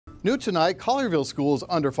New tonight, Collierville Schools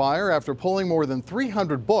under fire after pulling more than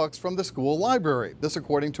 300 books from the school library. This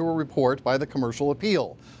according to a report by the Commercial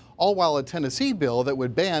Appeal. All while a Tennessee bill that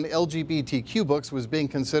would ban LGBTQ books was being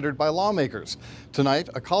considered by lawmakers. Tonight,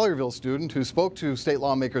 a Collierville student who spoke to state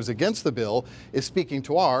lawmakers against the bill is speaking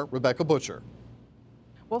to our Rebecca Butcher.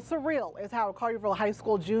 Well, surreal is how Collierville High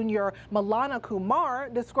School junior Milana Kumar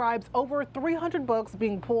describes over 300 books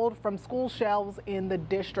being pulled from school shelves in the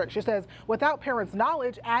district. She says without parents'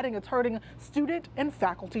 knowledge, adding it's hurting student and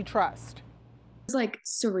faculty trust. It's like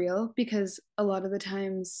surreal because a lot of the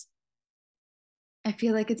times I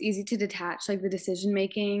feel like it's easy to detach like the decision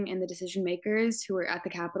making and the decision makers who are at the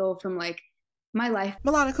Capitol from like my life.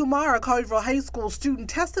 Milana Kumar, a Collierville High School student,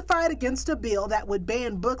 testified against a bill that would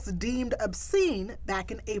ban books deemed obscene back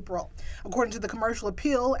in April. According to the Commercial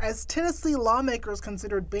Appeal, as Tennessee lawmakers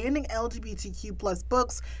considered banning LGBTQ+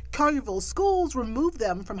 books, Collierville Schools removed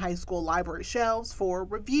them from high school library shelves for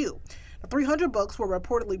review. The 300 books were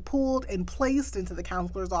reportedly pulled and placed into the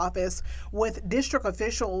counselor's office, with district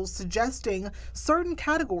officials suggesting certain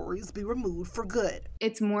categories be removed for good.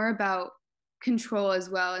 It's more about control as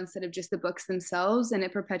well instead of just the books themselves, and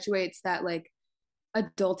it perpetuates that like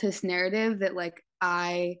adultist narrative that like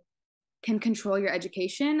I can control your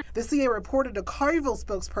education. The CA reported a Collierville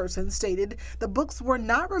spokesperson stated the books were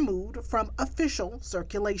not removed from official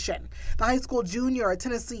circulation. The high school junior, a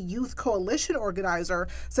Tennessee Youth Coalition organizer,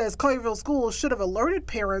 says Collierville schools should have alerted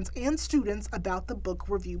parents and students about the book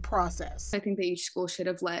review process. I think that each school should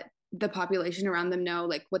have let the population around them know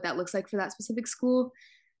like what that looks like for that specific school.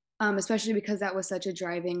 Especially because that was such a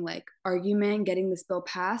driving like argument getting this bill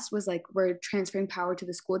passed, was like we're transferring power to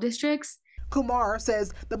the school districts. Kumar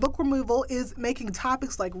says the book removal is making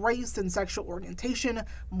topics like race and sexual orientation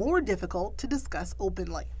more difficult to discuss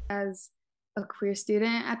openly. As a queer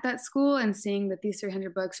student at that school and seeing that these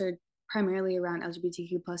 300 books are primarily around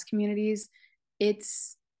LGBTQ+ communities,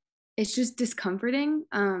 it's just discomforting,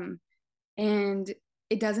 and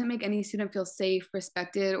it doesn't make any student feel safe,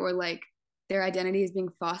 respected, or like their identity is being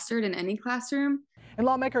fostered in any classroom. And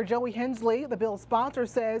lawmaker Joey Hensley, the bill's sponsor,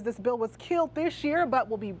 says this bill was killed this year but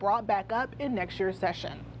will be brought back up in next year's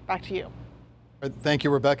session. Back to you. Thank you,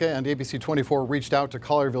 Rebecca. And ABC 24 reached out to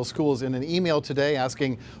Collierville Schools in an email today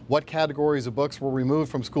asking what categories of books were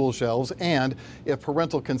removed from school shelves and if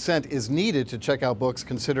parental consent is needed to check out books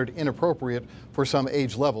considered inappropriate for some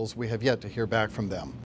age levels. We have yet to hear back from them.